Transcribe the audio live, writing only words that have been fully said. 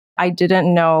I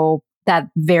didn't know that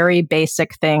very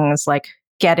basic things like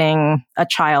getting a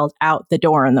child out the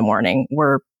door in the morning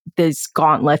were these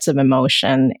gauntlets of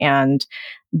emotion, and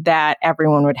that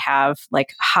everyone would have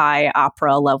like high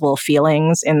opera level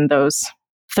feelings in those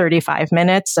 35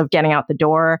 minutes of getting out the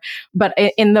door. But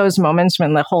in those moments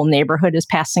when the whole neighborhood is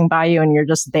passing by you and you're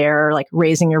just there, like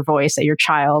raising your voice at your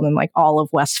child, and like all of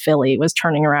West Philly was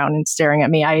turning around and staring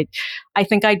at me, I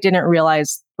think I didn't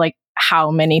realize like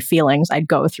how many feelings I'd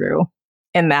go through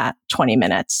in that 20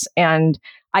 minutes. And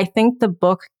I think the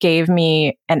book gave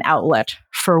me an outlet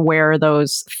for where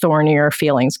those thornier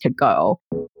feelings could go.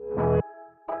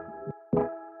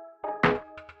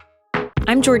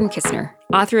 I'm Jordan Kistner,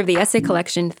 author of the essay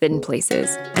collection Thin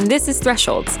Places, and this is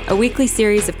Thresholds, a weekly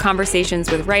series of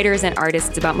conversations with writers and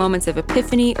artists about moments of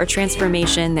epiphany or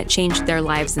transformation that changed their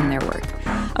lives and their work.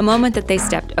 A moment that they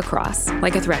stepped across,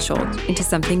 like a threshold, into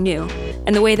something new,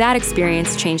 and the way that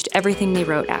experience changed everything they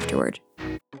wrote afterward.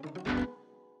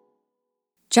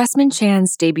 Jasmine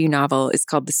Chan's debut novel is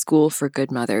called The School for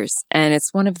Good Mothers, and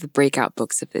it's one of the breakout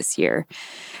books of this year.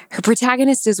 Her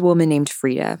protagonist is a woman named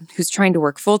Frida, who's trying to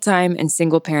work full-time and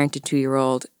single-parent a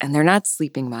 2-year-old, and they're not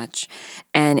sleeping much.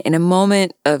 And in a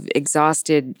moment of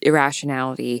exhausted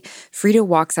irrationality, Frida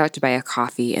walks out to buy a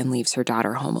coffee and leaves her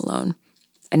daughter home alone.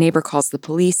 A neighbor calls the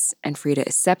police, and Frida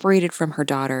is separated from her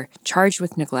daughter, charged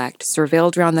with neglect,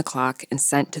 surveilled round the clock, and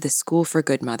sent to the School for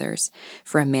Good Mothers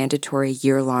for a mandatory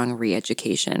year-long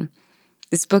re-education.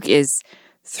 This book is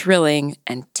thrilling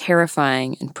and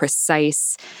terrifying and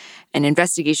precise, an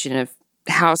investigation of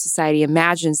how society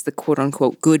imagines the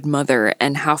quote-unquote good mother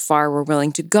and how far we're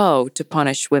willing to go to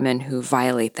punish women who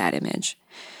violate that image.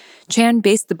 Chan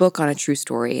based the book on a true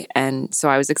story, and so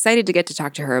I was excited to get to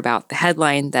talk to her about the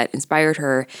headline that inspired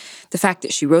her, the fact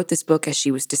that she wrote this book as she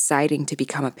was deciding to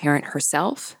become a parent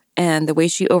herself, and the way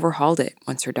she overhauled it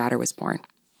once her daughter was born.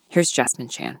 Here's Jasmine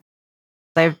Chan.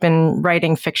 I've been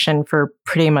writing fiction for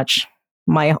pretty much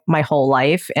my whole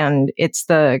life, and it's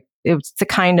the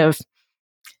kind of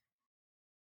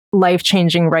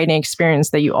life-changing writing experience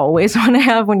that you always want to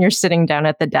have when you're sitting down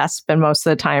at the desk, but most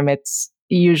of the time it's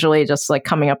usually just like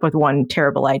coming up with one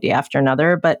terrible idea after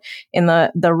another. But in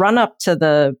the run up to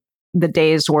the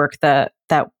day's work that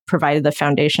provided the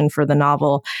foundation for the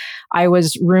novel, I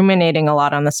was ruminating a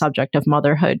lot on the subject of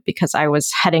motherhood because I was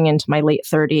heading into my late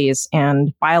 30s,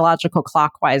 and biological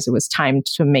clockwise, it was time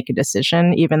to make a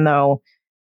decision, even though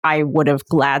I would have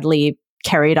gladly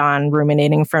carried on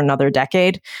ruminating for another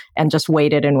decade and just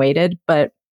waited and waited.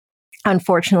 But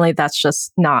unfortunately, that's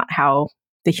just not how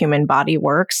the human body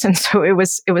works. And so it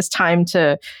was time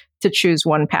to choose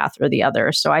one path or the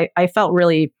other. So I felt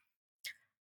really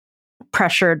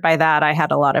pressured by that. I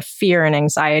had a lot of fear and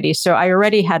anxiety. So I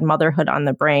already had motherhood on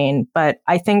the brain. But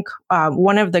I think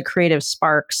one of the creative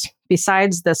sparks,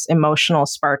 besides this emotional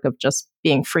spark of just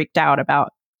being freaked out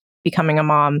about becoming a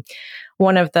mom,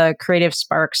 one of the creative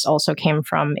sparks also came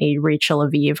from a Rachel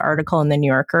Aviv article in The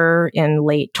New Yorker in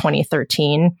late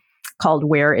 2013 called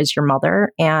Where Is Your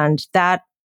Mother? And that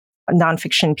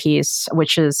nonfiction piece,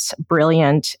 which is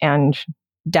brilliant and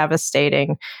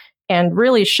devastating and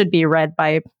really should be read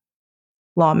by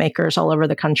lawmakers all over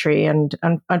the country. And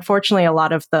unfortunately, a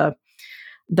lot of the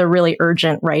really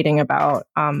urgent writing about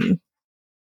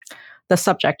the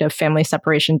subject of family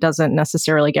separation doesn't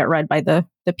necessarily get read by the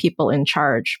people in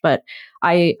charge. But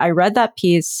I read that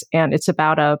piece, and it's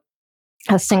about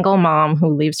a single mom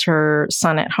who leaves her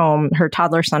son at home, her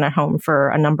toddler son at home for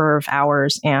a number of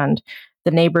hours, and the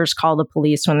neighbors call the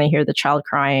police when they hear the child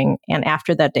crying. And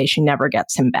after that day, she never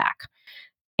gets him back.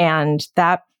 And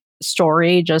that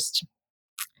story just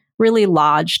really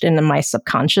lodged into my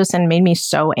subconscious and made me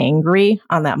so angry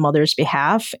on that mother's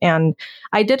behalf. And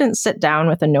I didn't sit down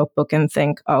with a notebook and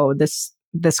think, oh,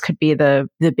 this could be the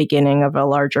beginning of a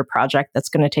larger project that's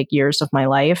going to take years of my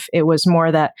life. It was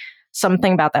more that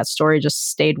something about that story just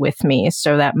stayed with me,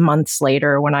 so that months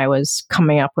later, when I was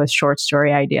coming up with short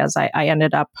story ideas, I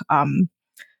ended up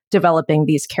developing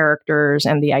these characters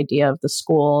and the idea of the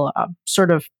school sort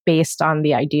of based on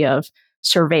the idea of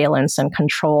surveillance and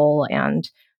control, and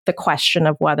the question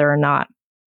of whether or not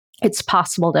it's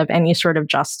possible to have any sort of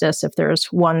justice if there's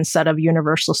one set of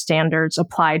universal standards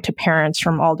applied to parents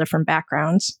from all different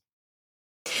backgrounds.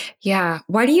 Yeah.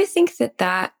 Why do you think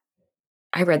that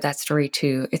I read that story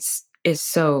too. Is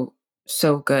so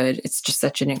good. It's just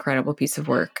such an incredible piece of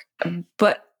work.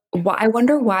 But I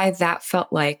wonder why that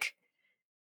felt like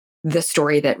the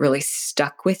story that really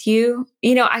stuck with you?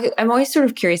 You know, I'm always sort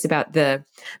of curious about the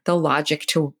logic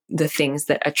to the things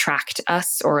that attract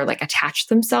us or like attach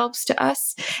themselves to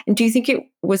us. And do you think it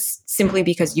was simply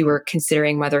because you were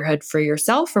considering motherhood for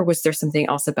yourself, or was there something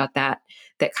else about that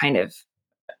that kind of,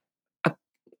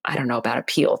 I don't know about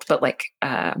appealed, but like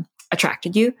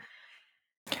attracted you?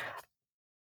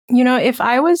 You know, if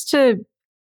I was to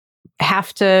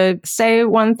have to say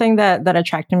one thing that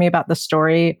attracted me about the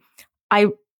story, I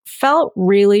felt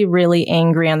really, really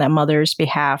angry on that mother's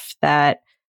behalf that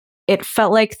it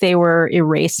felt like they were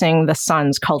erasing the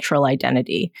son's cultural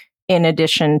identity in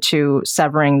addition to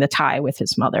severing the tie with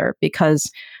his mother.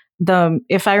 Because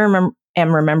if I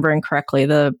am remembering correctly,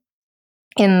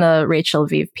 in the Rachel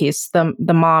Aviv piece,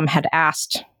 the mom had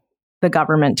asked the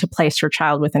government to place her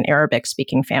child with an Arabic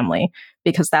speaking family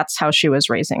because that's how she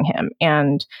was raising him.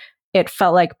 And it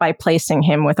felt like by placing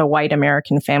him with a white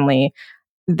American family,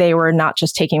 they were not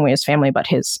just taking away his family, but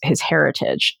his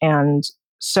heritage. And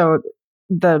so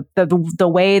the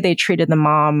way they treated the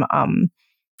mom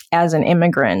as an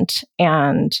immigrant,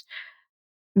 and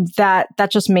that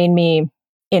just made me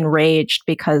enraged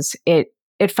because it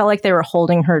felt like they were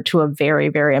holding her to a very,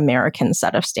 very American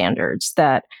set of standards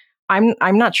that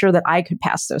I'm not sure that I could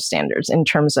pass those standards in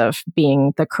terms of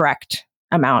being the correct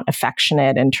amount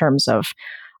affectionate, in terms of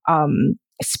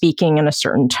speaking in a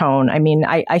certain tone. I mean,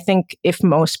 I think if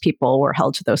most people were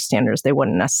held to those standards, they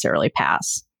wouldn't necessarily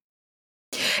pass.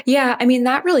 Yeah, I mean,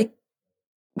 that really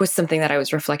was something that I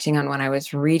was reflecting on when I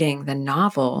was reading the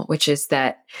novel, which is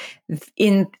that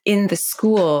in the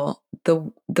school,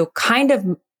 the kind of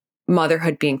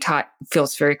motherhood being taught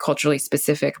feels very culturally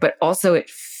specific, but also it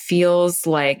feels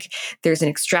like there's an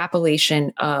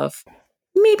extrapolation of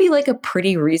maybe like a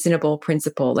pretty reasonable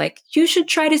principle, like you should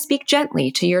try to speak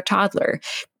gently to your toddler,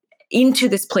 into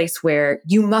this place where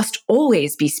you must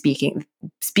always be speaking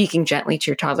gently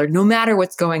to your toddler, no matter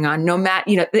what's going on, no matter,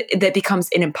 you know, that becomes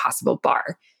an impossible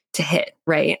bar to hit,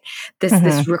 right?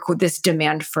 This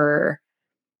demand for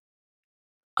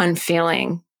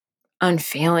unfailing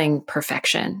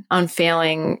perfection,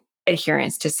 unfailing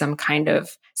adherence to some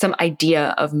idea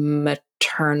of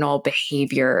maternal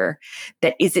behavior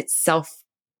that is itself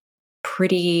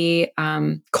pretty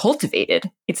cultivated.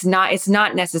 It's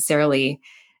not necessarily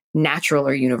natural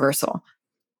or universal.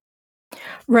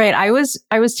 Right. I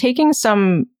was taking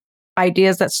some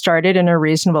ideas that started in a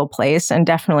reasonable place and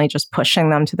definitely just pushing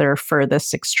them to their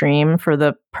furthest extreme for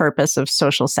the purpose of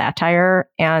social satire.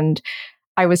 And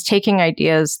I was taking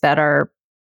ideas that are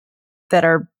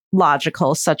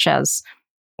logical, such as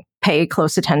pay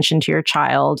close attention to your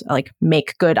child, like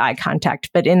make good eye contact.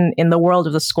 But in the world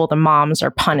of the school, the moms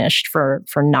are punished for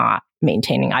not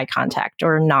maintaining eye contact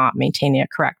or not maintaining a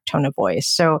correct tone of voice.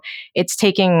 So it's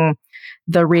taking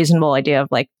the reasonable idea of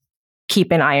like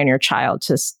keep an eye on your child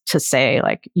to say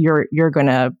like you're going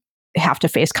to have to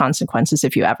face consequences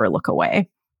if you ever look away.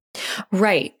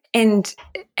 Right. And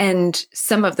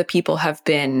some of the people have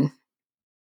been,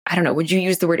 I don't know, would you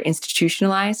use the word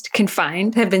institutionalized,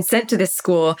 confined, have been sent to this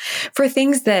school for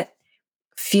things that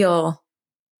feel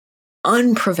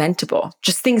unpreventable,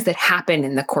 just things that happen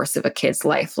in the course of a kid's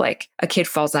life, like a kid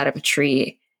falls out of a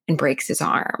tree and breaks his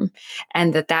arm.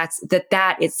 And the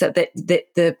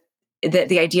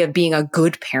idea of being a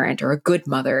good parent or a good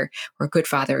mother or a good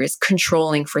father is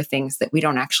controlling for things that we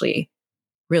don't actually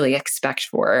really expect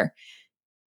for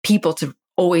people to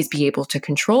always be able to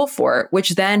control for,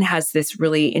 which then has this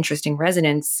really interesting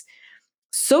resonance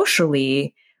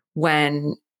socially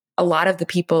when a lot of the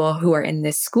people who are in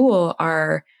this school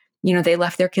are, you know, they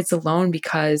left their kids alone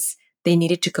because they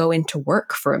needed to go into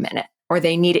work for a minute, or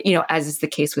they needed, you know, as is the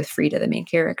case with Frida, the main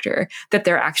character, that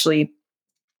they're actually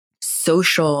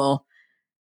social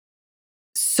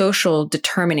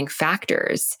determining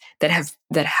factors that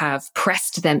have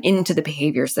pressed them into the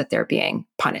behaviors that they're being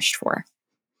punished for.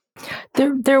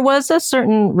 There was a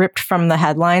certain ripped from the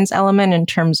headlines element in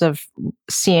terms of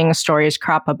seeing stories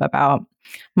crop up about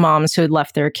moms who had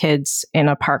left their kids in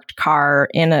a parked car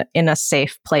in a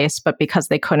safe place, but because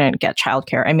they couldn't get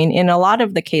childcare. I mean, in a lot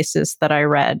of the cases that I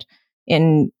read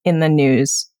in the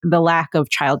news, the lack of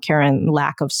childcare and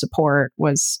lack of support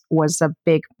was a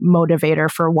big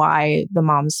motivator for why the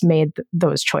moms made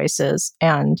those choices.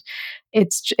 And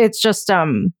it's just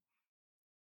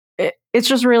it's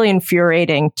just really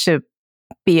infuriating to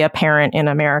be a parent in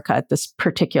America at this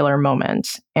particular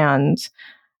moment. And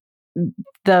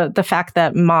the fact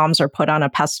that moms are put on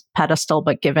a pedestal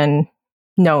but given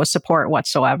no support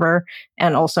whatsoever.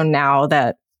 And also now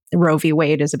that Roe v.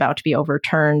 Wade is about to be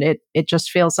overturned, it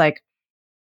just feels like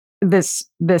this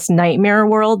nightmare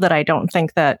world that I don't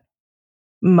think that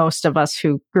most of us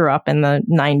who grew up in the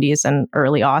 90s and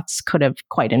early aughts could have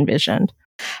quite envisioned.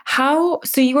 So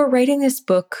you were writing this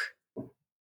book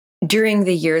during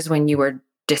the years when you were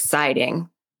deciding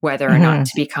whether or not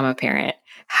to become a parent.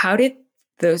 How did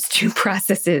those two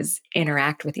processes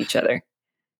interact with each other?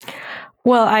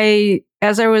 Well,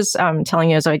 as I was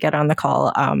telling you as I get on the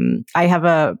call, I have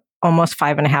a almost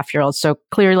 5.5-year-old. So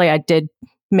clearly I did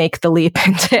make the leap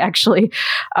into actually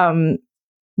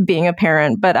being a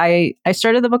parent. But I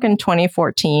started the book in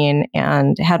 2014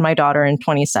 and had my daughter in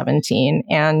 2017.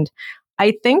 And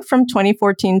I think from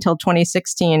 2014 till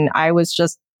 2016, I was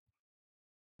just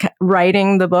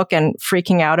writing the book and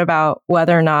freaking out about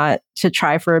whether or not to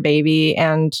try for a baby.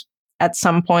 And at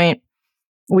some point,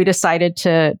 we decided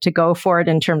to go for it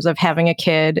in terms of having a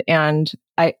kid. And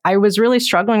I was really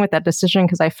struggling with that decision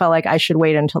because I felt like I should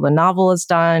wait until the novel is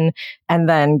done and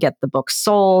then get the book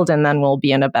sold, and then we'll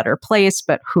be in a better place.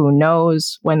 But who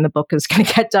knows when the book is going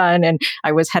to get done? And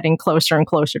I was heading closer and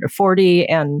closer to 40.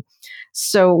 And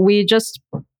so we just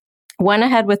went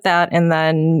ahead with that. And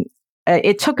then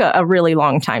it took a really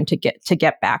long time to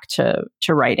get back to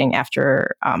writing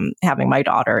after having my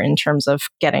daughter, in terms of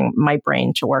getting my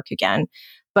brain to work again.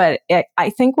 But I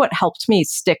think what helped me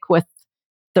stick with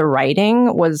the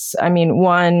writing was,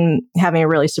 one, having a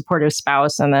really supportive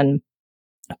spouse, and then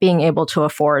being able to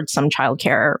afford some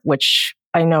childcare, which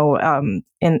I know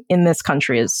in this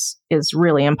country is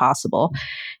really impossible.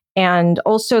 And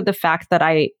also the fact that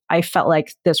I felt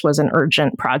like this was an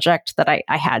urgent project that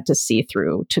I had to see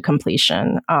through to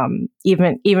completion.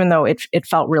 Even though it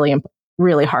felt really,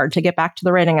 really hard to get back to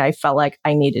the writing, I felt like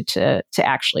I needed to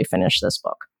actually finish this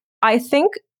book. I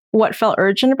think what felt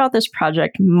urgent about this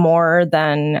project more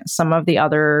than some of the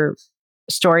other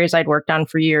stories I'd worked on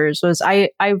for years was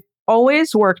I've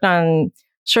always worked on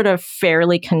sort of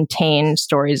fairly contained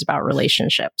stories about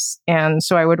relationships. And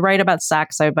so I would write about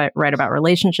sex, I would write about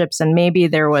relationships, and maybe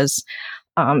there was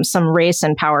some race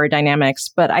and power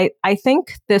dynamics. But I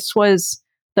think this was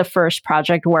the first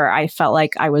project where I felt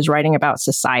like I was writing about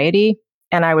society,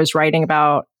 and I was writing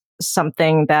about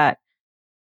something that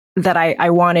I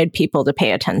wanted people to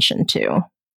pay attention to.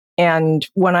 And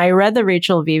when I read the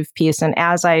Rachel Vive piece, and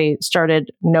as I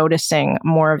started noticing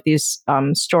more of these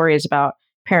stories about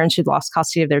parents who'd lost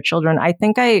custody of their children, I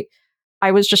think I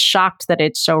was just shocked that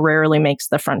it so rarely makes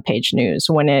the front page news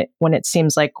when it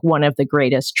seems like one of the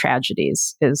greatest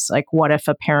tragedies is like, what if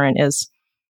a parent is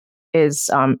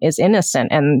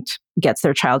innocent and gets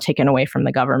their child taken away from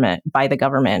by the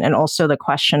government, and also the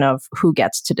question of who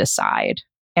gets to decide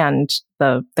and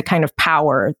the kind of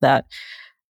power that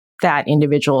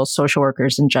individual social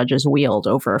workers and judges wield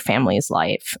over a family's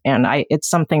life. And it's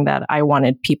something that I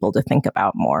wanted people to think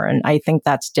about more. And I think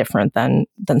that's different than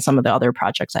some of the other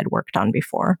projects I'd worked on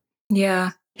before.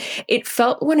 Yeah. It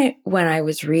felt when I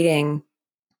was reading,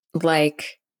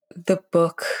 like the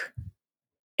book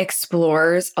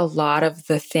explores a lot of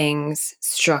the things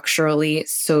structurally,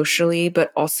 socially,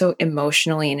 but also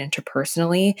emotionally and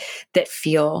interpersonally that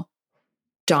feel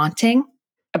daunting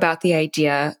about the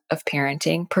idea of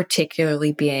parenting,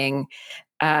 particularly being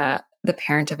the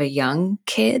parent of a young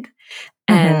kid.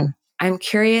 And I'm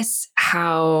curious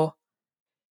how,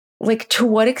 like, to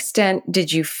what extent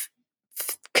did you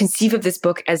conceive of this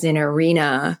book as an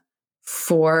arena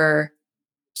for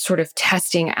sort of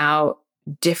testing out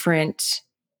different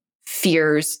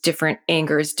fears, different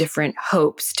angers, different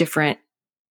hopes, different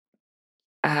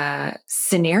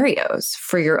scenarios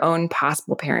for your own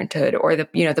possible parenthood, or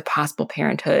the possible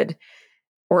parenthood,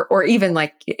 or even,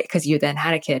 like, because you then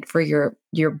had a kid, for your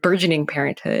burgeoning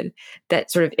parenthood that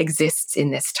sort of exists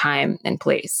in this time and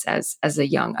place as a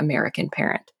young American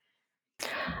parent?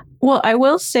 Well, I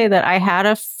will say that I had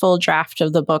a full draft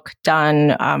of the book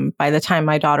done by the time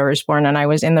my daughter was born, and I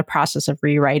was in the process of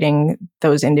rewriting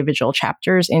those individual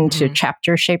chapters into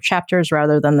chapter-shaped chapters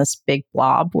rather than this big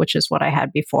blob, which is what I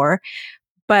had before.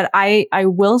 But I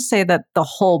will say that the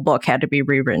whole book had to be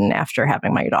rewritten after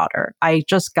having my daughter. I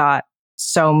just got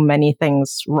so many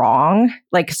things wrong,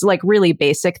 like really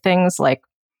basic things, like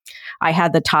I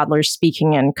had the toddler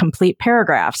speaking in complete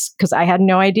paragraphs because I had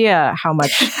no idea how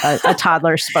much a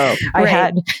toddler spoke.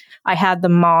 Right. I had the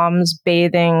moms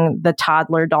bathing the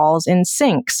toddler dolls in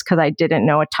sinks because I didn't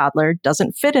know a toddler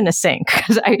doesn't fit in a sink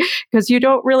because you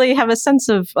don't really have a sense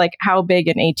of like how big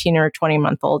an 18 or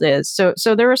 20-month-old is. So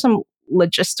there were some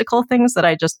logistical things that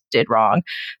I just did wrong,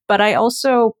 but I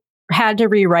also had to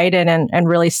rewrite it and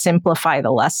really simplify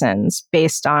the lessons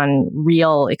based on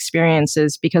real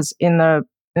experiences, because in the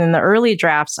in the early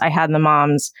drafts, I had the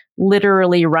moms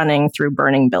literally running through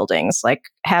burning buildings, like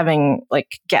having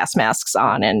like gas masks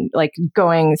on and like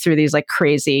going through these like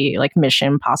crazy, like Mission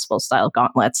Impossible style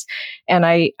gauntlets. And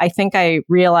I think I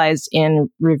realized in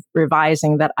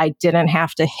revising that I didn't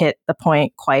have to hit the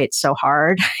point quite so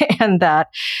hard and that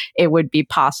it would be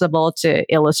possible to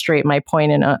illustrate my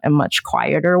point in a much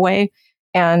quieter way.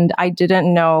 And I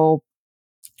didn't know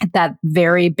that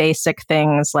very basic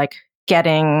things like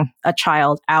getting a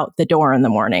child out the door in the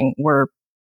morning were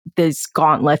these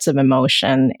gauntlets of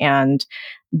emotion, and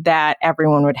that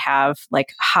everyone would have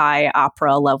like high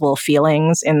opera level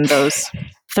feelings in those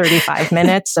 35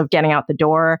 minutes of getting out the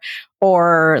door.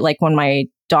 Or like when my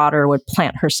daughter would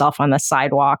plant herself on the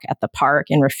sidewalk at the park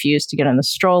and refuse to get in the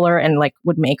stroller and like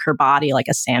would make her body like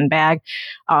a sandbag,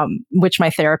 which my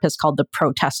therapist called the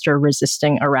protester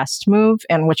resisting arrest move,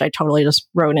 and which I totally just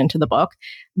wrote into the book.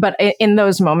 But in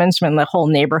those moments when the whole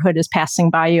neighborhood is passing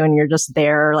by you and you're just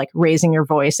there like raising your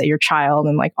voice at your child,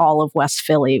 and like all of West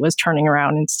Philly was turning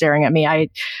around and staring at me, I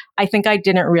think I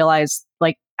didn't realize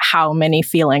like how many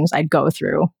feelings I'd go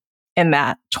through in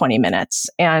that 20 minutes.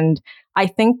 And I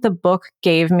think the book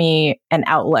gave me an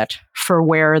outlet for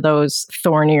where those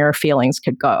thornier feelings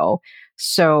could go.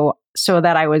 So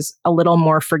that I was a little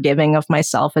more forgiving of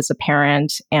myself as a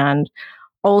parent, and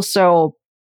also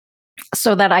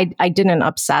so that I didn't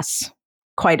obsess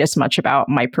quite as much about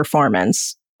my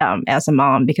performance as a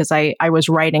mom, because I was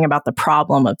writing about the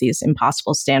problem of these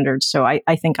impossible standards. So I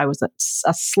think I was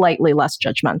a slightly less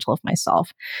judgmental of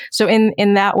myself. So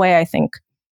in that way, I think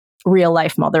real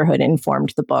life motherhood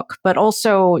informed the book. But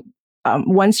also,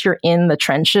 once you're in the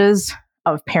trenches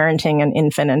of parenting an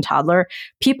infant and toddler,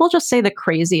 people just say the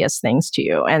craziest things to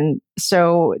you. And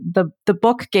so the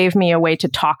book gave me a way to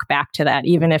talk back to that,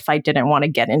 even if I didn't want to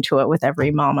get into it with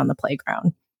every mom on the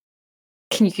playground.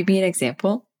 Can you give me an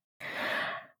example?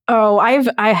 Oh,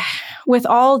 I, with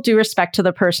all due respect to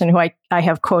the person who I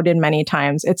have quoted many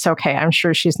times, it's okay. I'm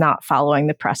sure she's not following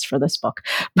the press for this book.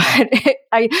 But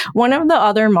one of the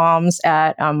other moms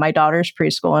at my daughter's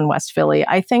preschool in West Philly,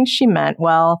 I think she meant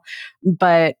well,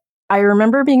 but I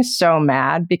remember being so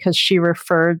mad because she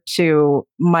referred to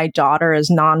my daughter as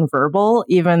nonverbal,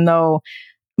 even though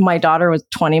my daughter was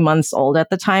 20 months old at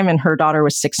the time and her daughter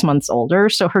was 6 months older.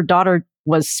 So her daughter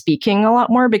was speaking a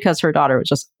lot more because her daughter was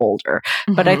just older.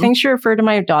 Mm-hmm. But I think she referred to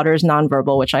my daughter as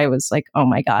nonverbal, which I was like, oh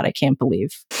my God, I can't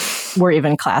believe we're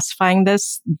even classifying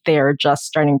this. They're just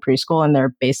starting preschool and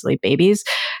they're basically babies.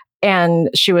 And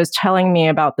she was telling me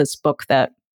about this book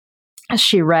that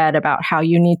she read about how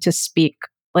you need to speak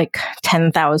like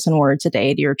 10,000 words a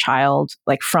day to your child,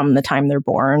 like from the time they're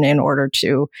born, in order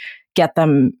to get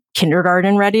them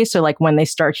kindergarten ready. So like when they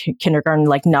start kindergarten,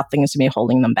 like nothing is going to be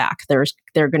holding them back.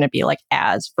 They're going to be like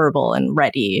as verbal and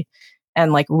ready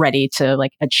to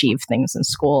like achieve things in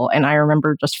school. And I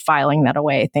remember just filing that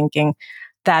away thinking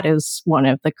that is one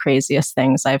of the craziest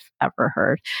things I've ever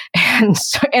heard. And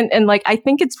so, and like, I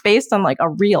think it's based on like a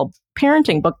real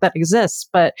parenting book that exists,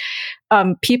 but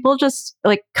people just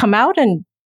like come out and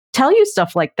tell you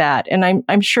stuff like that. And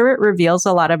I'm sure it reveals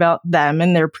a lot about them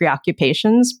and their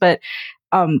preoccupations, but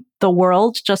the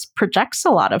world just projects a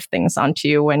lot of things onto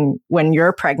you when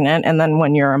you're pregnant and then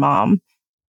when you're a mom.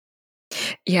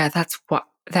 Yeah, that's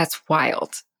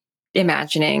wild.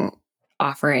 Imagining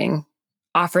offering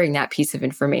that piece of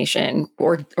information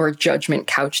or judgment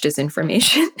couched as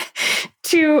information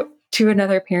to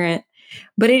another parent.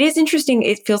 But it is interesting.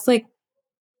 It feels like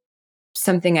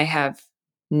something I have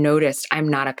noticed. I'm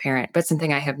not a parent, but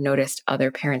something I have noticed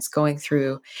other parents going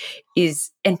through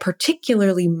is, and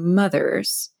particularly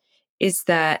mothers, is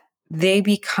that they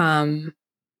become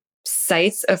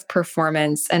sites of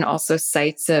performance and also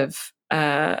sites of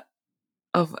like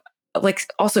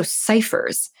also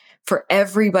ciphers for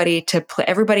everybody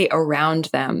everybody around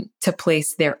them to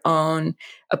place their own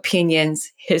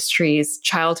opinions, histories,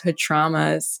 childhood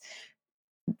traumas,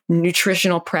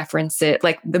 nutritional preferences.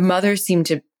 Like the mothers seem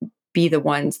to be the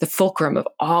ones, the fulcrum of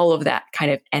all of that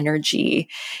kind of energy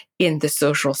in the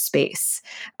social space.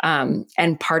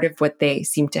 And part of what they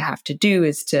seem to have to do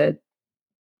is to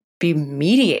be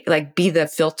the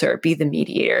filter, be the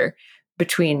mediator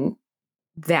between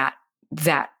that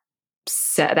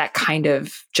kind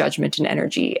of judgment and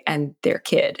energy and their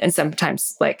kid. And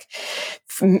sometimes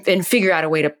and figure out a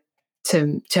way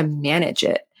to manage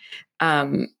it.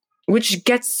 Which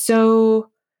gets so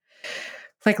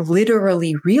like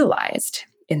literally realized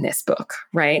in this book,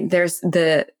 right? There's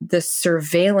the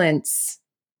surveillance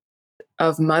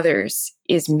of mothers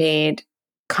is made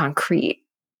concrete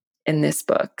in this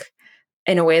book.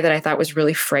 in a way that I thought was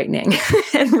really frightening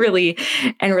and really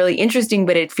interesting.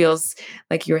 But it feels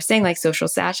like you were saying, like social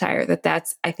satire,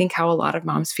 that's, I think, how a lot of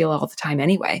moms feel all the time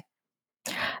anyway.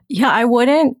 Yeah, I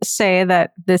wouldn't say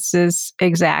that this is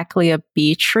exactly a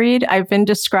beach read. I've been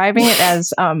describing it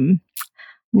as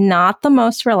not the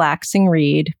most relaxing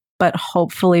read, but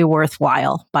hopefully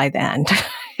worthwhile by the end.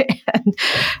 And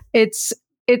it's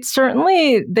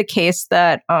certainly the case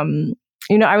that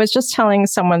I was just telling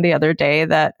someone the other day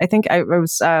that I think I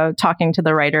was talking to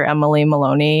the writer Emily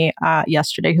Maloney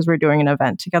yesterday, because we're doing an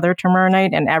event together tomorrow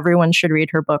night, and everyone should read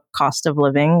her book Cost of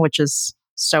Living, which is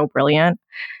so brilliant.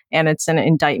 And it's an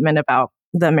indictment about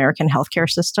the American healthcare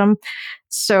system.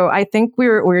 So I think we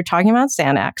were talking about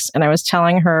Xanax, and I was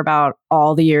telling her about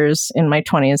all the years in my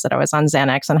 20s that I was on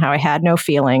Xanax and how I had no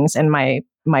feelings, and my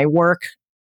work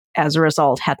as a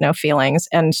result had no feelings.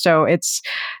 And so it's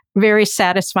very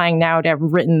satisfying now to have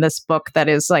written this book that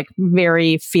is like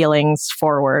very feelings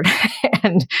forward.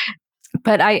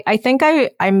 But I think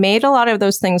I made a lot of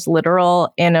those things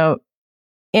literal in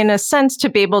a sense to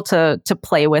be able to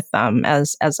play with them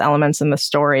as elements in the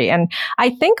story. And I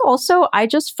think also I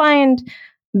just find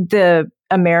the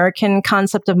American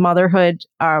concept of motherhood,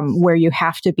 where you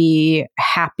have to be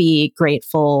happy,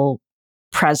 grateful,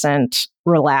 present,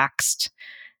 relaxed,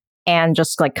 and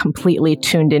just like completely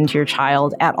tuned into your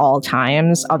child at all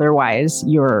times. Otherwise,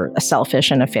 you're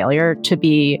selfish and a failure, to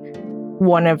be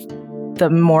one of the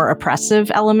more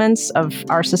oppressive elements of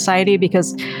our society,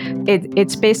 because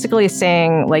it's basically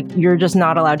saying like you're just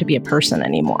not allowed to be a person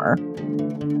anymore.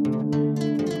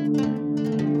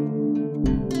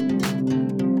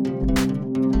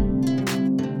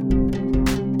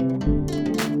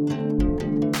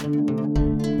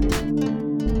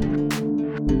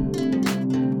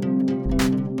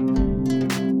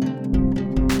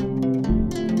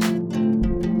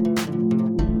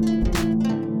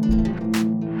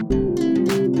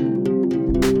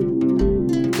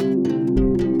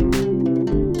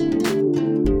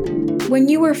 When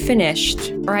you were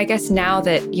finished, or I guess now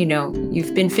that,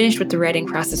 you've been finished with the writing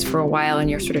process for a while and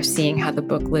you're sort of seeing how the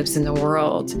book lives in the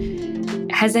world,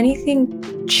 has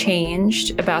anything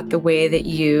changed about the way that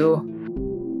you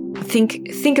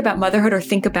think about motherhood, or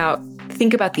think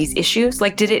about these issues?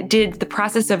 Like, did the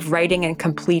process of writing and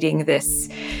completing this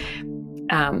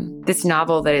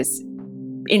novel that is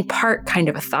in part kind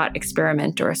of a thought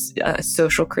experiment or a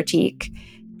social critique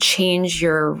change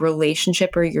your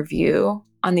relationship or your view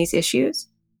on these issues?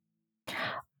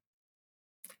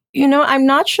 I'm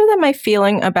not sure that my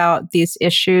feeling about these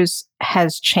issues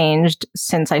has changed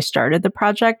since I started the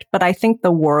project, but I think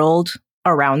the world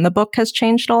around the book has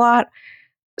changed a lot,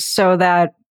 so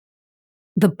that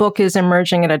the book is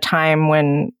emerging at a time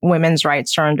when women's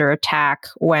rights are under attack,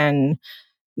 when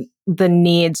the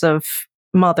needs of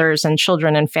mothers and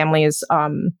children and families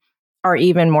are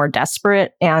even more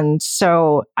desperate. And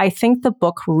so I think the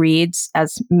book reads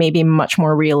as maybe much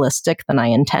more realistic than I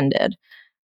intended.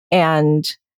 And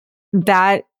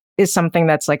that is something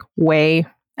that's like way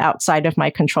outside of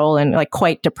my control and like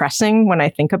quite depressing when I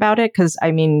think about it. Because I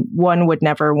mean, one does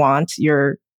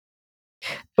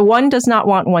not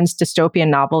want one's dystopian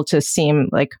novel to seem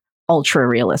like ultra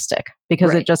realistic,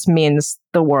 because It just means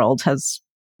the world has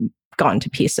gone to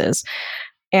pieces.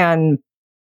 And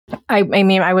I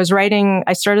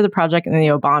started the project in the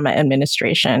Obama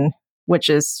administration, which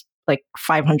is like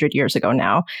 500 years ago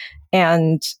now.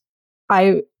 And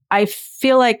I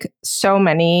feel like so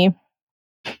many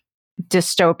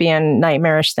dystopian,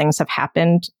 nightmarish things have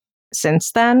happened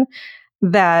since then,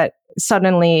 that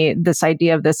suddenly this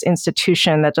idea of this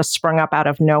institution that just sprung up out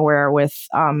of nowhere with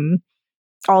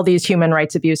all these human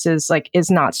rights abuses is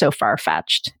not so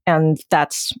far-fetched. And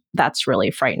that's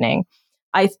really frightening.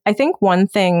 I think one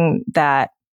thing that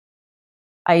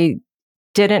I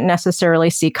didn't necessarily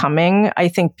see coming, I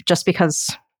think just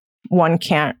because one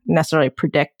can't necessarily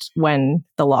predict when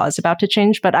the law is about to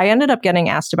change, but I ended up getting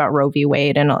asked about Roe v.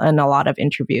 Wade in a lot of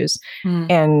interviews.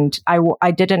 And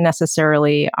I didn't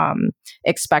necessarily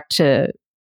expect to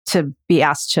be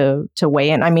asked to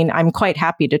weigh in. I mean, I'm quite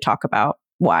happy to talk about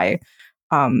why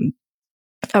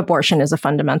abortion is a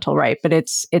fundamental right, but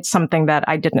it's something that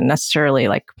I didn't necessarily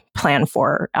plan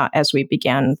for as we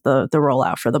began the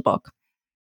rollout for the book.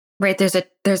 Right. There's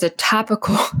a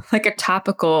topical, a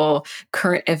topical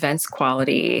current events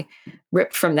quality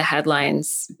ripped from the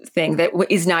headlines thing that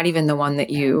is not even the one that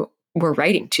you were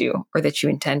writing to or that you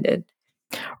intended.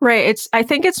 Right. I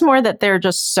think it's more that there are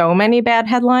just so many bad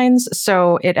headlines.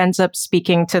 So it ends up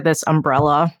speaking to this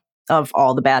umbrella of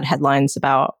all the bad headlines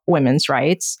about women's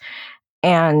rights.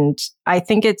 And I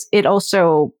think it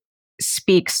also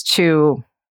speaks to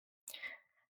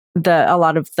a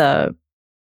lot of the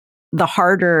the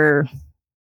harder,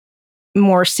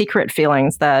 more secret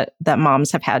feelings that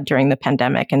moms have had during the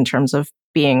pandemic in terms of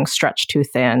being stretched too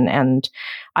thin. And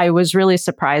I was really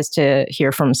surprised to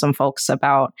hear from some folks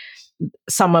about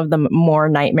some of the more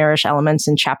nightmarish elements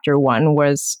in chapter 1.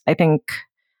 Was, I think,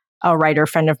 a writer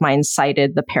friend of mine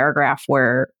cited the paragraph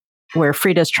where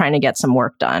Frida's trying to get some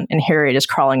work done and Harriet is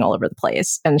crawling all over the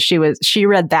place. And she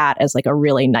read that as like a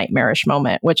really nightmarish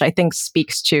moment, which I think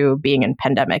speaks to being in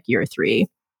pandemic year 3.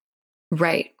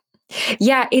 Right.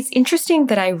 Yeah, it's interesting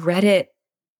that I read it.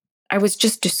 I was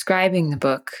just describing the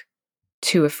book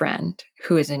to a friend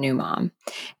who is a new mom.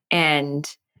 And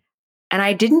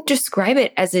I didn't describe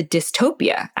it as a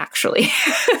dystopia, actually.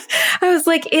 I was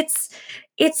like, it's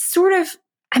sort of,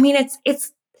 I mean,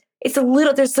 it's a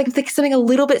little, there's like something a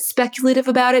little bit speculative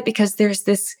about it because there's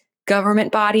this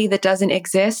government body that doesn't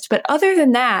exist. But other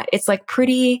than that, it's like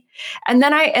pretty, and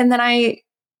then I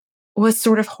was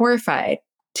sort of horrified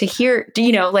to hear,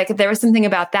 like there was something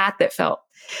about that felt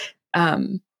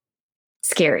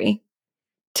scary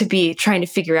to be trying to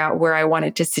figure out where I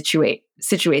wanted to situate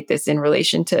this in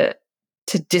relation to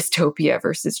dystopia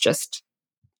versus just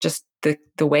the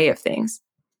way of things.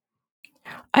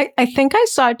 I think I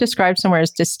saw it described somewhere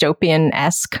as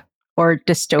dystopian-esque or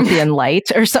dystopian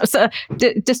light or so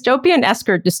dystopian-esque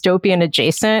or dystopian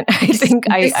adjacent. I think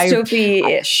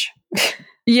dystopia-ish.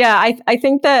 Yeah, I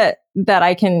think that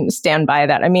I can stand by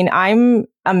that. I mean, I'm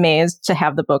amazed to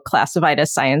have the book classified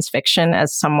as science fiction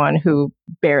as someone who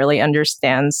barely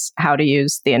understands how to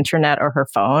use the internet or her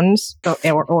phones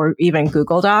or even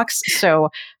Google Docs. So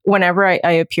whenever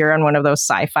I appear on one of those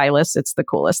sci-fi lists, it's the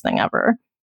coolest thing ever.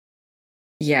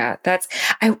 Yeah,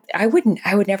 I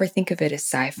would never think of it as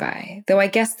sci-fi. Though I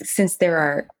guess since there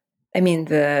are, I mean,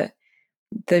 the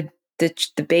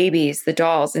babies, the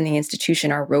dolls in the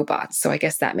institution are robots. So I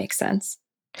guess that makes sense.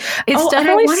 It's definitely. And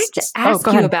I wanted to ask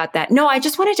you about that. No, I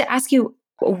just wanted to ask you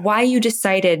why you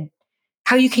decided,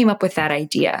 how you came up with that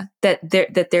idea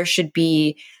that there should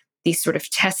be these sort of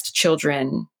test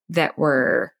children that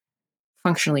were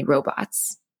functionally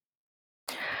robots.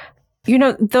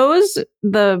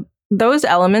 Those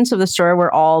elements of the story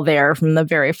were all there from the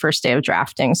very first day of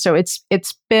drafting. So it's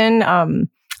been,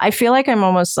 I feel like I'm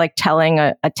almost like telling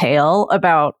a tale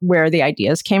about where the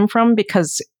ideas came from,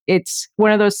 because it's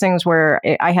one of those things where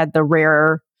I had the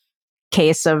rare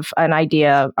case of an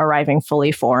idea arriving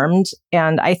fully formed.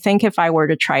 And I think if I were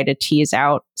to try to tease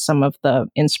out some of the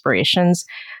inspirations,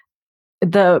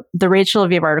 the Rachel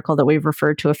Aviv article that we've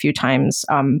referred to a few times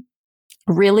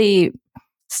really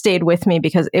stayed with me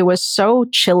because it was so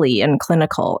chilly and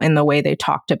clinical in the way they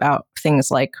talked about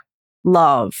things like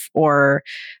love or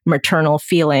maternal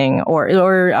feeling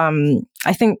or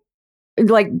I think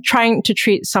like trying to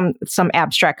treat some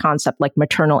abstract concept like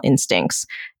maternal instincts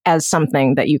as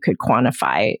something that you could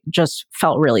quantify just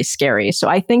felt really scary. So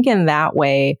I think in that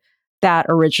way, that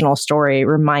original story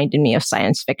reminded me of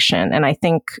science fiction. And I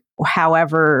think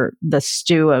however the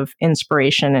stew of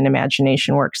inspiration and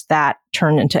imagination works, that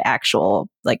turned into actual,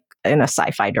 like in a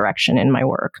sci-fi direction in my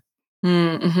work.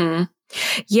 Mm-hmm.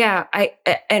 Yeah.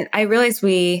 I realized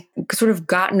we sort of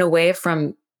gotten away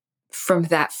from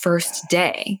that first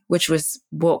day, which was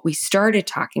what we started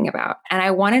talking about. And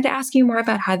I wanted to ask you more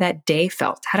about how that day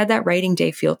felt. How did that writing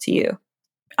day feel to you?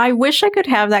 I wish I could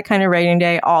have that kind of writing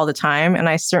day all the time, and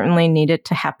I certainly need it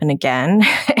to happen again.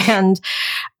 And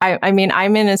I mean,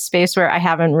 I'm in a space where I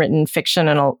haven't written fiction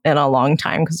in a long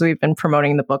time because we've been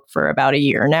promoting the book for about a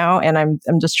year now, and I'm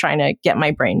just trying to get my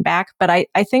brain back. But I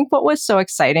think what was so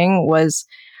exciting was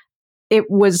it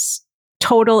was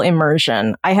total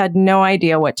immersion. I had no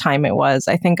idea what time it was.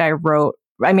 I think I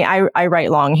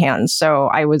write longhand, so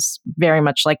I was very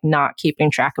much like not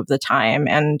keeping track of the time.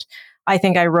 And I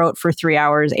think I wrote for 3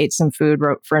 hours, ate some food,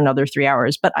 wrote for another 3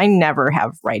 hours, but I never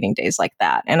have writing days like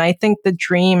that. And I think the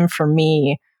dream for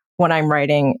me when I'm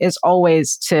writing is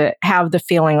always to have the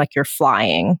feeling like you're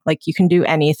flying, like you can do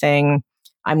anything.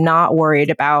 I'm not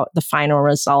worried about the final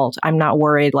result. I'm not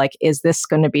worried, like, is this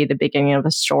going to be the beginning of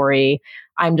a story?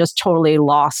 I'm just totally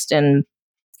lost in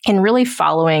really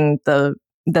following the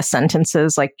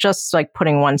sentences, like just like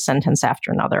putting one sentence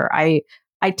after another.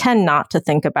 I tend not to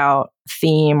think about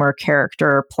theme or character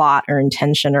or plot or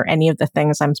intention or any of the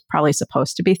things I'm probably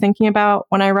supposed to be thinking about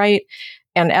when I write.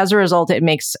 And as a result, it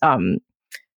makes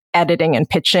editing and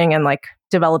pitching and like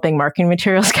developing marketing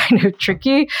materials kind of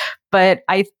tricky. But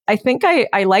I think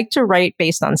I like to write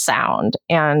based on sound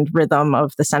and rhythm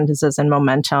of the sentences and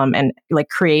momentum and like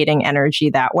creating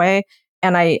energy that way.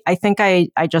 And I think I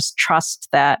just trust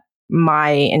that my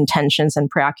intentions and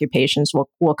preoccupations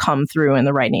will come through in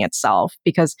the writing itself.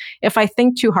 Because if I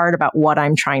think too hard about what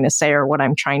I'm trying to say or what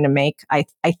I'm trying to make, I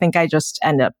think I just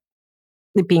end up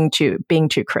being too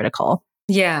critical.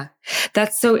 Yeah,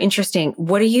 that's so interesting.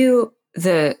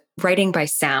 The writing by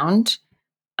sound,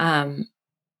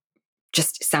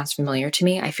 just sounds familiar to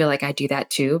me. I feel like I do that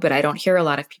too, but I don't hear a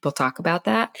lot of people talk about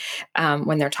that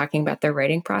when they're talking about their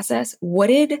writing process.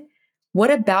 What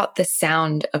about the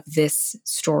sound of this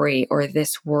story or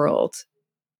this world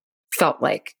felt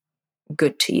like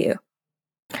good to you?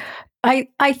 I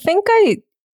think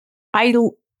I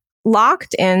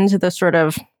locked into the sort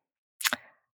of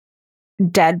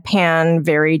deadpan,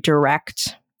 very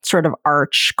direct, sort of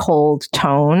arch, cold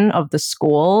tone of the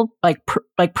school, like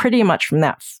pretty much from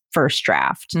that first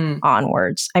draft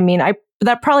onwards. I mean,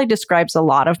 that probably describes a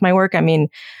lot of my work. I mean,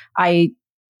 I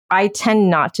tend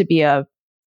not to be a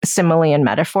simile and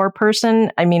metaphor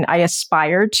person. I mean, I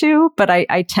aspire to, but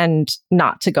I tend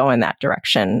not to go in that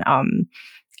direction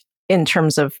in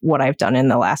terms of what I've done in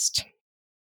the last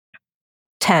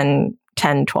 10,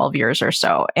 12 years or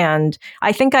so. And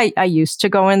I think I used to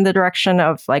go in the direction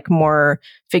of like more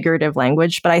figurative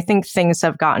language, but I think things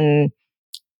have gotten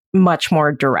much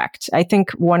more direct. I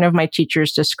think one of my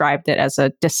teachers described it as a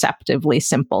deceptively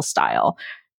simple style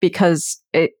because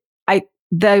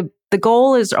the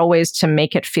goal is always to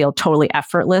make it feel totally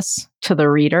effortless to the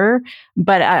reader,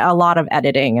 but a lot of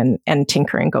editing and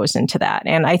tinkering goes into that.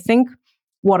 And I think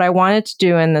what I wanted to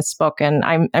do in this book, and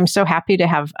I'm so happy to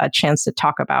have a chance to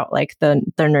talk about like the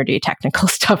nerdy technical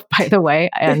stuff, by the way.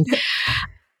 And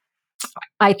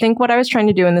I think what I was trying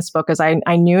to do in this book is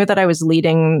I knew that I was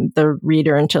leading the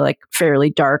reader into like fairly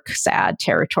dark, sad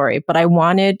territory, but I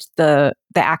wanted the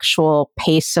actual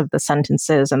pace of the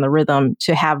sentences and the rhythm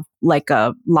to have like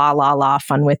a la la la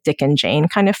fun with Dick and Jane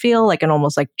kind of feel, like an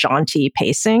almost like jaunty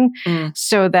pacing,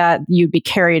 so that you'd be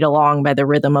carried along by the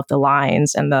rhythm of the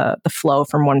lines and the flow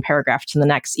from one paragraph to the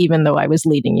next, even though I was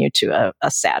leading you to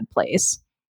a sad place.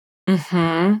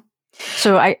 Mm-hmm.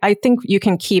 So I think you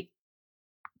can keep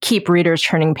readers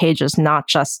turning pages, not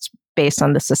just based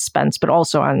on the suspense, but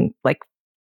also on like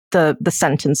the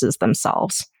sentences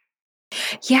themselves.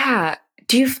 Yeah.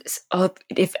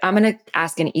 If I'm going to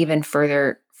ask an even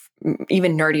nerdier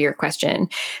question.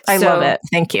 I love it.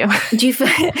 Thank you. Do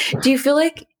you feel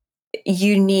like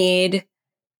you need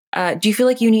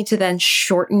to then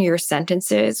shorten your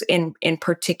sentences in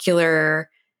particularly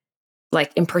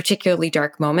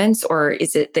dark moments, or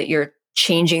is it that you're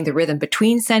changing the rhythm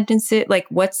between sentences? Like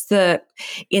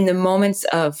in the moments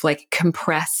of like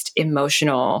compressed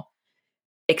emotional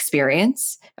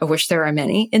experience, of which there are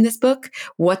many in this book,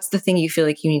 what's the thing you feel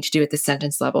like you need to do at the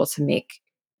sentence level to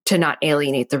not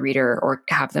alienate the reader or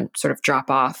have them sort of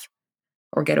drop off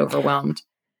or get overwhelmed?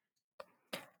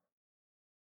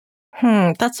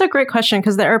 That's a great question,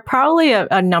 because there are probably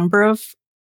a number of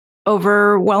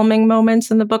overwhelming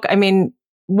moments in the book. I mean,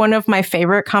 one of my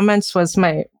favorite comments was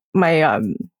my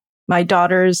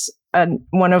daughter's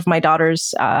one of my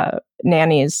daughter's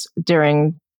nannies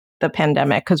during the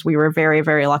pandemic, because we were very,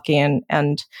 very lucky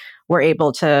and were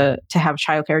able to have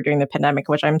childcare during the pandemic,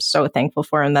 which I'm so thankful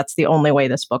for, and that's the only way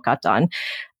this book got done.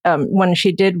 When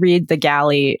she did read The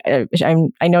Galley,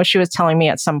 I know she was telling me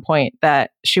at some point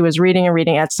that she was reading and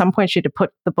reading. At some point, she had to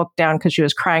put the book down because she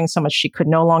was crying so much she could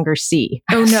no longer see.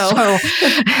 Oh no!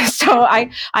 So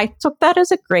I took that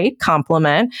as a great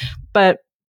compliment. But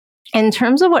in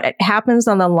terms of what happens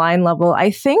on the line level, I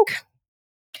think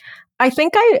I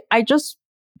just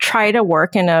try to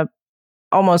work in a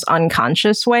almost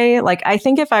unconscious way. Like, I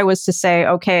think if I was to say,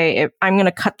 okay, if I'm going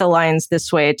to cut the lines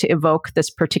this way to evoke this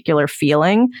particular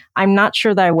feeling, I'm not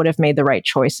sure that I would have made the right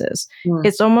choices.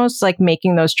 It's almost like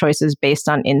making those choices based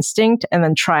on instinct and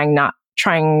then trying not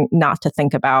to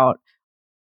think about,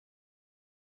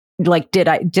 like, did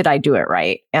I do it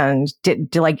right? And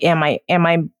am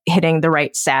I hitting the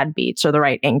right sad beats or the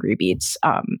right angry beats?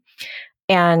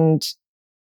 And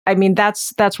I mean,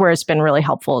 that's where it's been really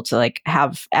helpful to like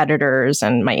have editors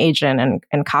and my agent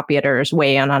and copy editors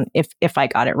weigh in on if I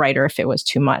got it right or if it was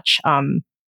too much.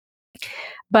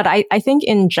 But I think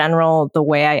in general, the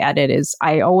way I edit is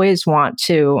I always want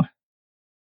to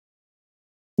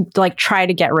like try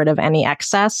to get rid of any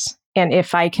excess. And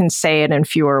if I can say it in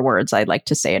fewer words, I'd like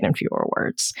to say it in fewer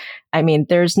words. I mean,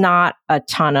 there's not a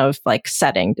ton of like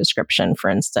setting description, for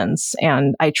instance,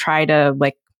 and I try to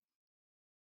like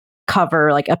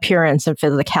cover like appearance and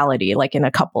physicality like in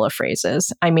a couple of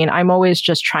phrases. I mean, I'm always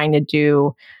just trying to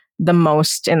do the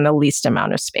most in the least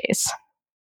amount of space.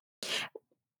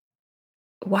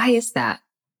 Why is that?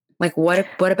 Like, what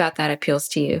about that appeals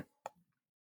to you?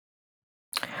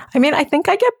 I mean, I think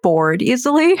I get bored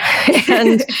easily.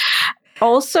 And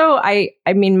also, I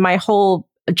mean, my whole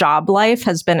job life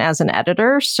has been as an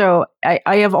editor. So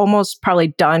I have almost probably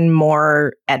done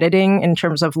more editing in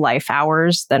terms of life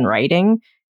hours than writing.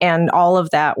 And all of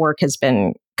that work has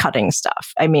been cutting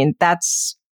stuff. I mean,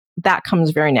 that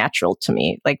comes very natural to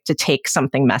me, like to take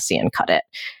something messy and cut it.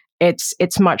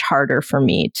 It's much harder for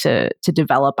me to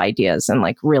develop ideas and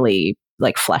like really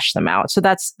like flesh them out. So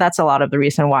that's a lot of the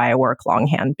reason why I work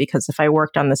longhand, because if I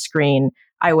worked on the screen,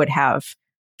 I would have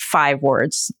 5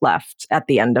 words left at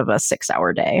the end of a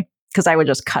 6-hour day because I would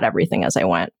just cut everything as I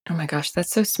went. Oh my gosh,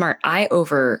 that's so smart. I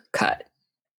overcut.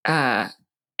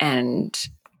 And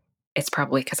it's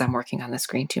probably because I'm working on the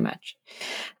screen too much.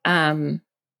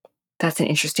 That's an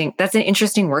interesting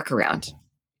workaround.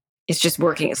 It's just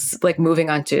working. It's like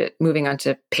moving on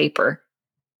to paper.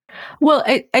 Well,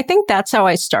 I think that's how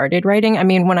I started writing. I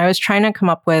mean, when I was trying to come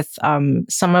up with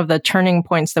some of the turning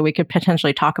points that we could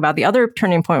potentially talk about, the other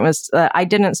turning point was I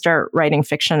didn't start writing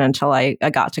fiction until I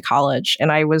got to college.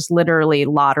 And I was literally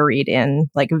lotteried in,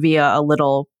 like via a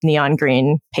little neon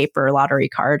green paper lottery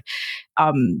card,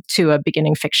 to a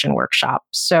beginning fiction workshop.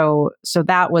 So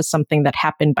that was something that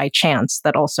happened by chance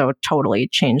that also totally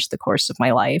changed the course of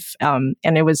my life. And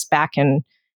it was back in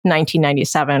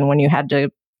 1997 when you had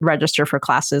to register for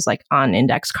classes like on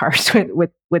index cards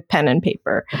with pen and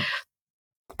paper.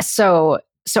 So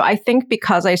I think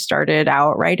because I started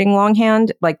out writing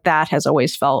longhand, like that has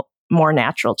always felt more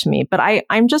natural to me. But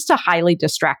I'm just a highly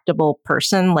distractible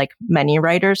person, like many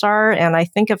writers are. And I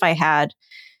think if I had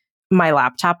my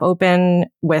laptop open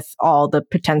with all the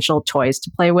potential toys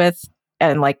to play with,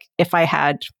 and like if I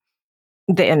had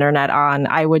the internet on,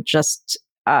 I would just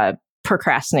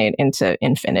procrastinate into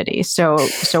infinity. So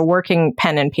working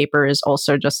pen and paper is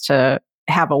also just to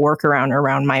have a workaround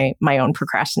around my own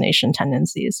procrastination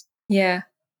tendencies. Yeah.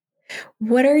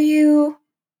 What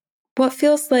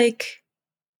feels like,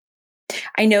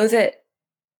 I know that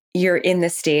you're in the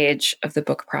stage of the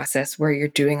book process where you're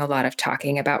doing a lot of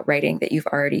talking about writing that you've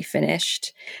already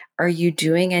finished. Are you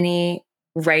doing any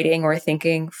writing or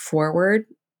thinking forward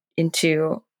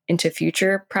into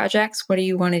future projects? What do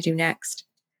you want to do next?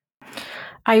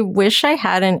 I wish I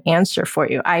had an answer for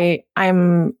you.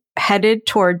 I'm headed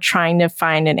toward trying to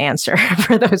find an answer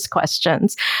for those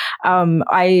questions.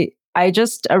 I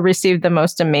just received the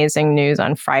most amazing news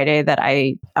on Friday that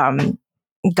I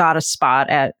got a spot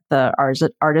at the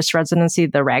artist residency,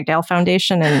 the Ragdale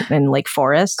Foundation in Lake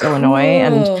Forest, Illinois.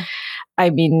 And I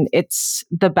mean, it's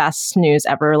the best news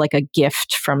ever, like a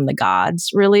gift from the gods,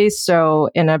 really. So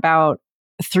in about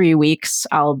 3 weeks,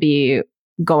 I'll be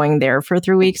going there for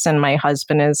 3 weeks, and my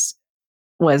husband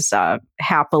was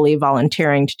happily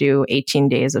volunteering to do 18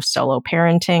 days of solo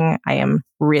parenting. I am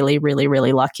really, really,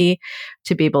 really lucky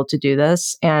to be able to do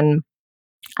this. And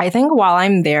I think while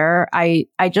I'm there, I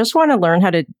just want to learn how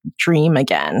to dream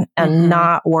again and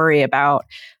not worry about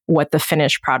what the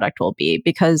finished product will be,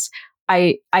 because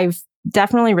I've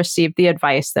definitely received the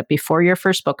advice that before your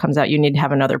first book comes out, you need to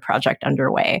have another project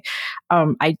underway.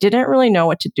 I didn't really know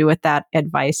what to do with that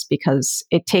advice because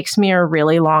it takes me a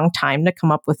really long time to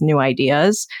come up with new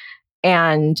ideas.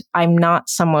 And I'm not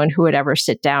someone who would ever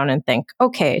sit down and think,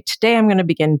 okay, today I'm going to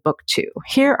begin book 2.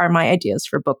 Here are my ideas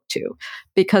for book 2.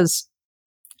 Because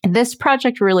this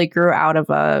project really grew out of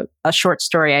a short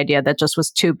story idea that just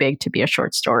was too big to be a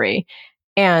short story.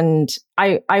 And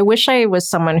I wish I was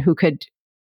someone who could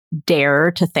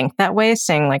dare to think that way,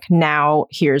 saying like, now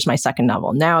here's my second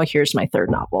novel, now here's my third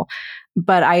novel.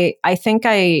 But I think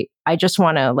I just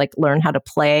want to like learn how to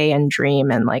play and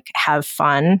dream and like have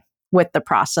fun with the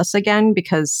process again,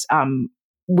 because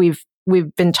we've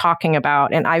been talking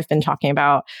about, and I've been talking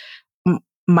about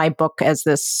my book as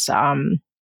this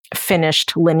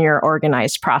finished linear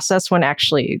organized process, when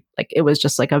actually like it was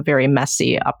just like a very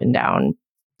messy up and down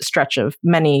stretch of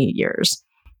many years.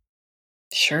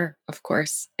 Sure, of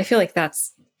course. I feel like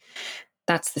that's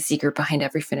the secret behind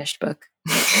every finished book.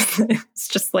 It's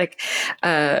just like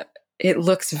it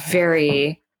looks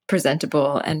very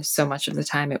presentable, and so much of the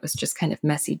time it was just kind of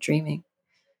messy dreaming.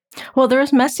 Well,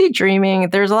 there's messy dreaming.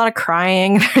 There's a lot of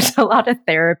crying. There's a lot of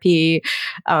therapy.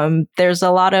 There's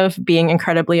a lot of being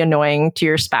incredibly annoying to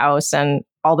your spouse and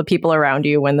all the people around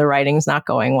you when the writing's not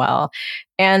going well.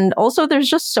 And also there's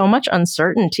just so much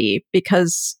uncertainty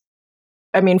because,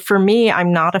 I mean, for me,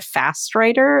 I'm not a fast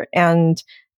writer, and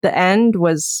the end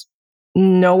was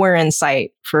nowhere in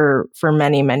sight for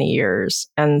many, many years.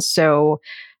 And so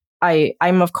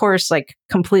I'm of course like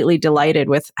completely delighted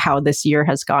with how this year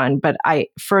has gone, but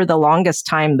for the longest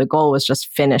time, the goal was just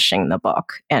finishing the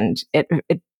book. And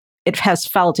it has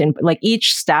felt in like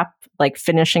each step, like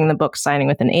finishing the book, signing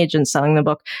with an agent, selling the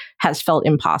book has felt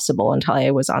impossible until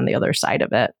I was on the other side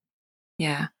of it.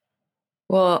 Yeah.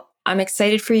 Well, I'm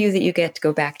excited for you that you get to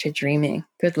go back to dreaming.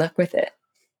 Good luck with it.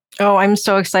 Oh, I'm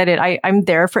so excited. I'm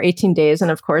there for 18 days. And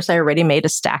of course, I already made a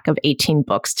stack of 18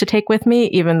 books to take with me,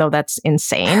 even though that's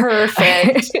insane.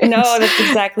 Perfect. No, that's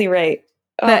exactly right.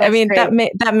 Oh,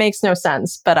 that makes no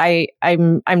sense. But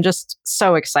I'm just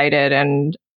so excited,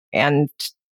 and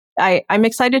I'm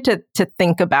excited to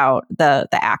think about the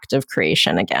act of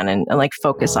creation again and like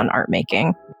focus on art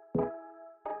making.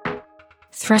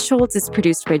 Thresholds is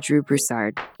produced by Drew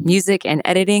Broussard. Music and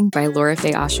editing by Laura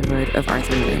Faye Ashamud of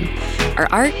Arthur Moon. Our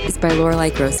art is by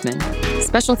Lorelei Grossman.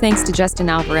 Special thanks to Justin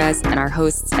Alvarez and our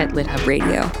hosts at LitHub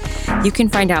Radio. You can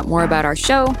find out more about our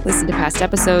show, listen to past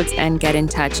episodes, and get in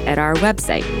touch at our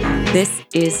website. This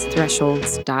is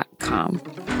thresholds.com.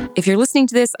 If you're listening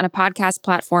to this on a podcast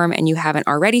platform and you haven't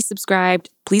already subscribed,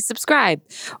 please subscribe.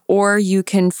 Or you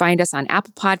can find us on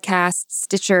Apple Podcasts,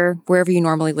 Stitcher, wherever you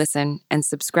normally listen, and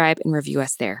subscribe and review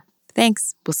us there.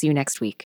 Thanks. We'll see you next week.